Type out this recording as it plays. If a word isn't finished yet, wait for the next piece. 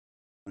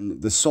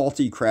the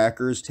Salty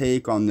Cracker's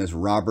take on this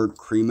Robert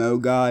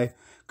Cremo guy,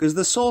 because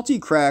the Salty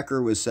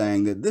Cracker was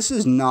saying that this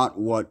is not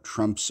what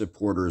Trump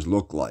supporters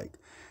look like.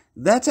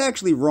 That's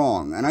actually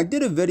wrong. And I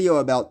did a video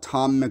about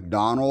Tom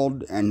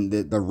MacDonald and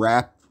the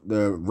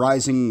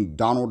rising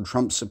Donald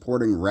Trump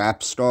supporting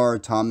rap star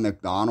Tom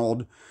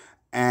MacDonald.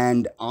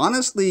 And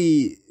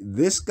honestly,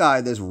 this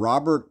guy, this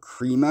Robert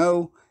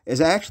Cremo, is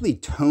actually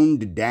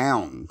toned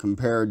down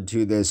compared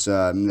to this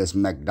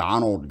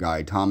MacDonald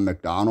guy, Tom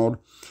MacDonald.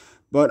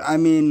 But I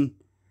mean,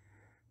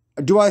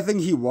 do I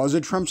think he was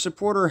a Trump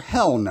supporter?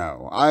 Hell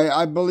no.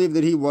 I believe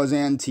that he was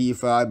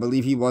Antifa. I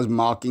believe he was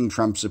mocking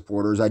Trump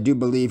supporters. I do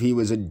believe he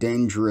was a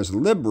dangerous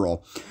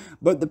liberal.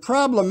 But the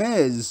problem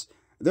is,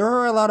 there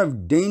are a lot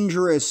of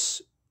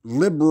dangerous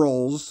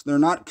liberals. They're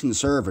not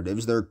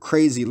conservatives. They're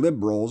crazy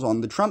liberals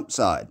on the Trump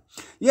side.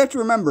 You have to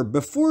remember,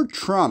 before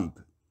Trump,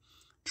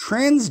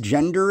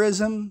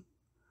 transgenderism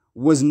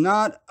was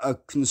not a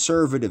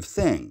conservative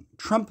thing.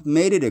 Trump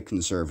made it a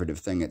conservative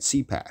thing at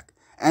CPAC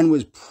and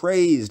was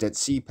praised at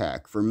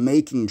CPAC for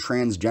making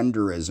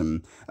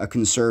transgenderism a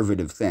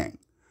conservative thing.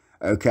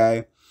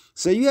 Okay?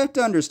 So you have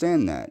to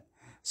understand that.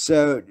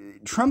 So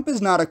Trump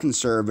is not a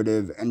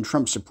conservative, and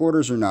Trump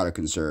supporters are not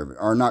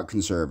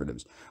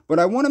conservatives. But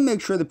I want to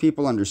make sure that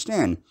people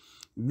understand,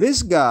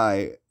 this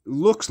guy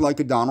looks like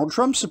a Donald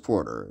Trump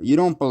supporter. You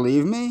don't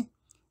believe me?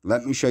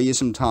 Let me show you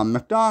some Tom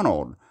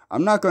MacDonald.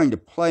 I'm not going to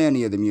play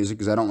any of the music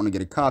because I don't want to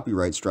get a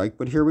copyright strike,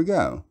 but here we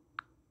go.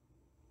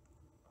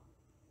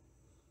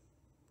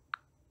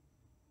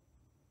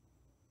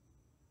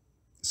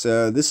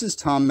 So this is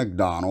Tom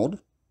MacDonald.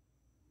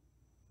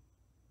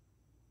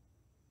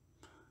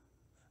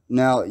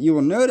 Now, you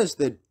will notice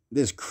that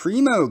this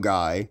Cremo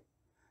guy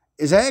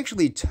is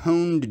actually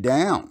toned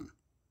down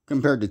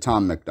compared to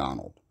Tom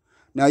MacDonald.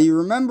 Now, you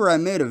remember I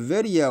made a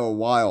video a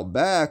while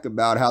back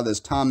about how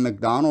this Tom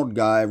MacDonald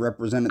guy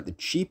represented the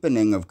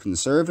cheapening of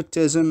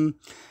conservatism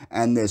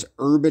and this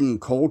urban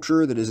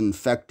culture that is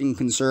infecting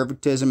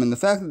conservatism, and the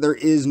fact that there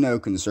is no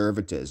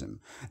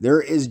conservatism.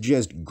 There is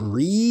just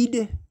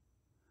greed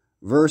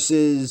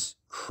versus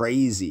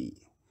crazy.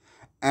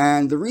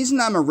 And the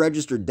reason I'm a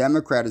registered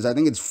Democrat is I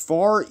think it's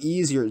far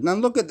easier. Now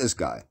look at this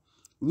guy.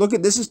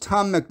 This is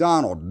Tom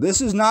MacDonald.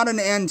 This is not an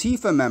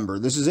Antifa member.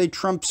 This is a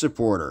Trump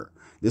supporter.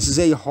 This is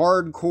a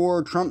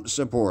hardcore Trump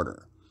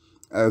supporter.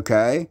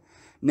 Okay?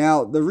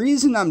 Now, the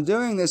reason I'm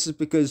doing this is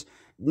because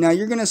now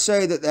you're going to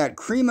say that that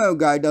Cremo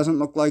guy doesn't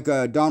look like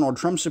a Donald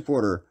Trump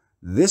supporter.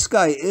 This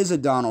guy is a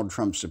Donald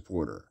Trump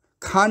supporter.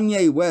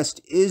 Kanye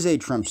West is a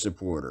Trump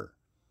supporter.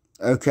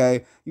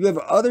 Okay, you have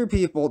other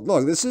people.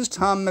 Look, this is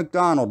Tom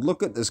MacDonald.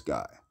 Look at this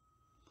guy.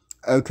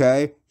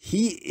 Okay,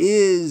 he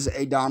is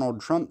a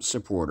Donald Trump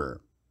supporter.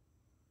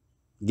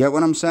 Get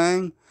what I'm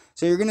saying?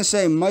 So you're going to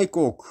say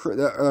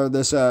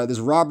this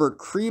Robert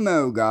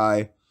Cremo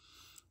guy.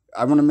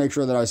 I want to make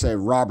sure that I say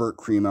Robert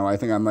Cremo. I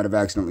think I might have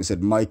accidentally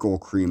said Michael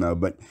Cremo,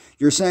 but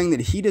you're saying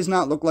that he does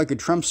not look like a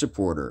Trump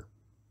supporter.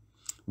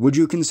 Would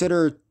you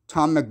consider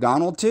Tom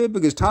MacDonald too?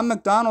 Because Tom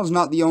MacDonald's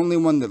not the only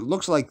one that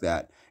looks like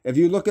that. If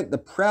you look at the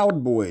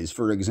Proud Boys,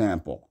 for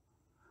example,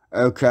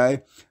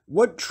 okay,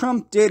 what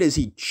Trump did is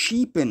he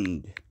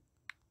cheapened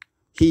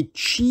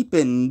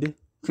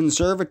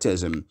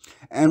conservatism,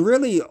 and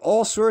really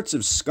all sorts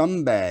of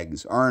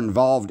scumbags are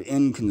involved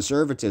in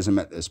conservatism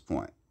at this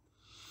point.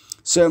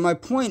 So my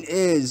point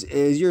is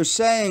you're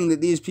saying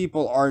that these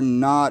people are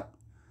not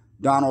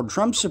Donald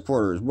Trump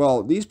supporters.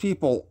 Well, these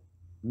people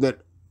that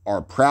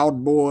are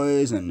Proud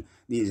Boys and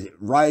these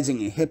rising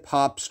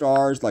hip-hop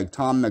stars like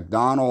Tom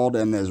MacDonald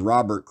and this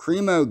Robert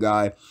Cremo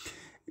guy.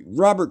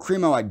 Robert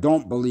Cremo, I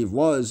don't believe,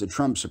 was a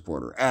Trump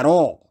supporter at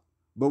all.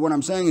 But what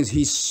I'm saying is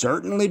he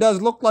certainly does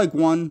look like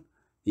one.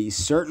 He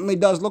certainly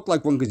does look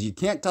like one, because you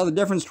can't tell the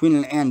difference between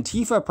an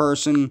Antifa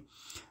person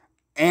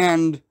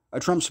and a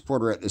Trump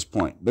supporter at this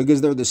point,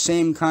 because they're the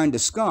same kind of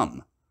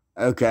scum.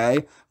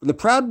 Okay? But the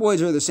Proud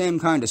Boys are the same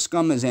kind of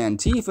scum as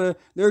Antifa.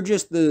 They're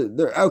just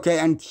okay,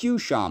 and Q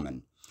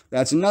Shaman.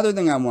 That's another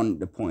thing I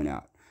wanted to point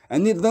out.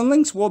 And the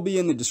links will be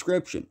in the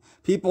description.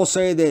 People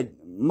say that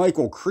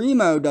Michael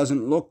Cremo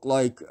doesn't look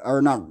like,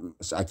 or not,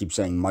 I keep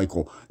saying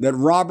Michael, that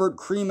Robert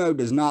Cremo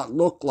does not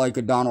look like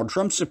a Donald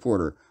Trump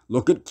supporter.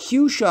 Look at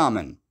Q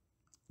Shaman.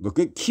 Look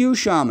at Q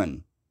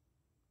Shaman.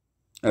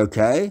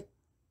 Okay?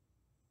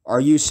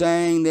 Are you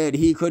saying that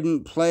he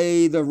couldn't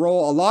play the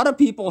role? A lot of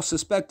people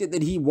suspected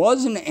that he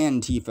was an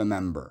Antifa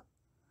member.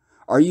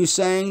 Are you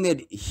saying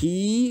that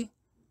he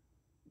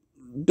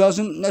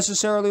doesn't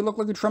necessarily look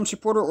like a Trump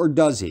supporter, or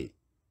does he?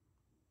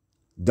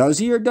 Does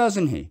he or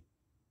doesn't he?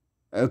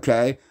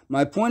 Okay,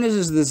 my point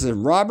is this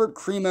Robert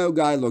Cremo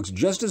guy looks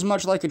just as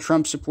much like a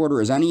Trump supporter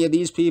as any of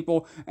these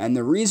people, and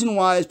the reason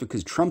why is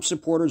because Trump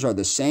supporters are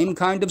the same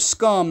kind of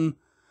scum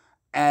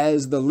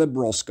as the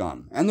liberal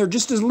scum. And they're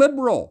just as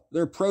liberal.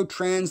 They're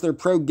pro-trans, they're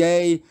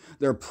pro-gay,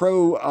 they're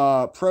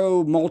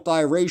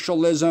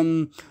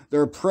pro-multiracialism,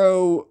 they're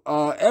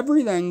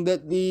pro-everything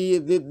that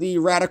the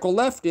radical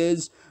left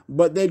is,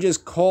 but they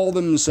just call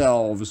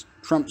themselves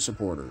Trump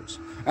supporters.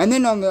 And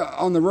then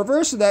on the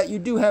reverse of that, you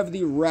do have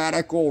the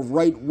radical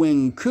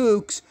right-wing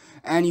kooks,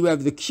 and you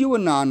have the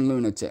QAnon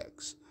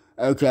lunatics.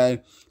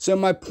 Okay? So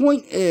my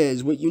point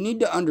is, what you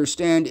need to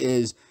understand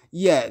is,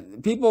 yeah,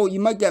 people,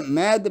 you might get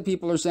mad that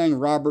people are saying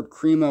Robert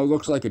Crimo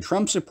looks like a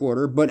Trump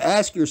supporter, but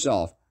ask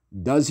yourself,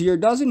 does he or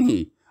doesn't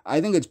he?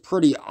 I think it's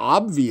pretty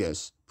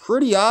obvious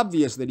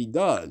that he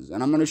does.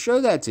 And I'm going to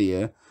show that to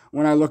you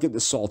when I look at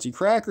the Salty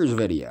Crackers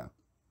video.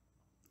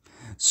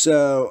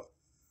 So,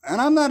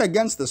 and I'm not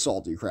against the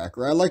Salty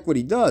Cracker. I like what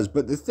he does.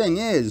 But the thing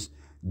is,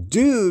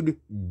 dude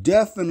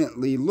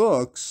definitely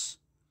looks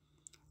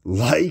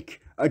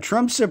like a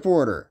Trump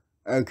supporter.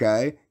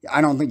 Okay, I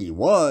don't think he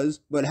was,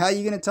 but how are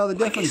you going to tell the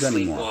difference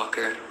anymore?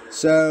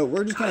 So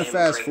we're just going to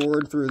fast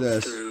forward through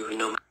this,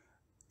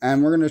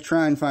 and we're going to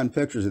try and find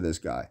pictures of this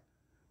guy.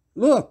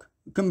 Look,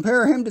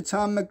 compare him to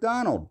Tom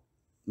McDonald.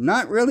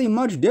 Not really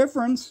much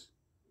difference.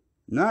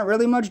 Not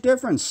really much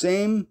difference.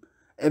 Same,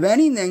 if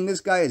anything, this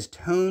guy is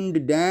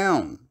toned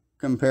down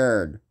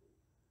compared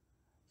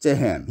to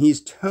him.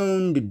 He's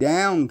toned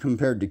down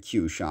compared to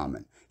Q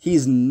Shaman.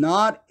 He's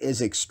not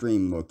as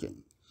extreme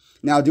looking.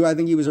 Now, do I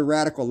think he was a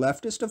radical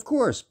leftist? Of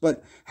course.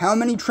 But how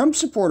many Trump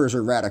supporters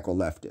are radical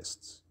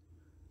leftists?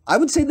 I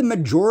would say the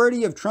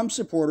majority of Trump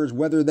supporters,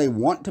 whether they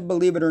want to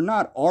believe it or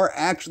not, are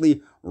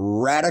actually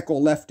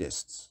radical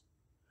leftists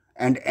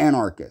and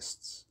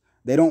anarchists.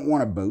 They don't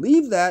want to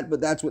believe that,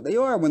 but that's what they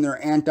are when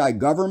they're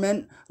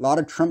anti-government. A lot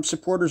of Trump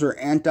supporters are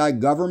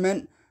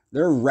anti-government.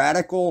 They're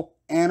radical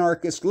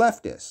anarchist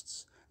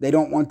leftists. They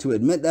don't want to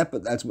admit that,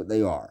 but that's what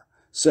they are.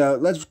 So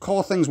let's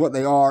call things what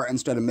they are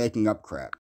instead of making up crap.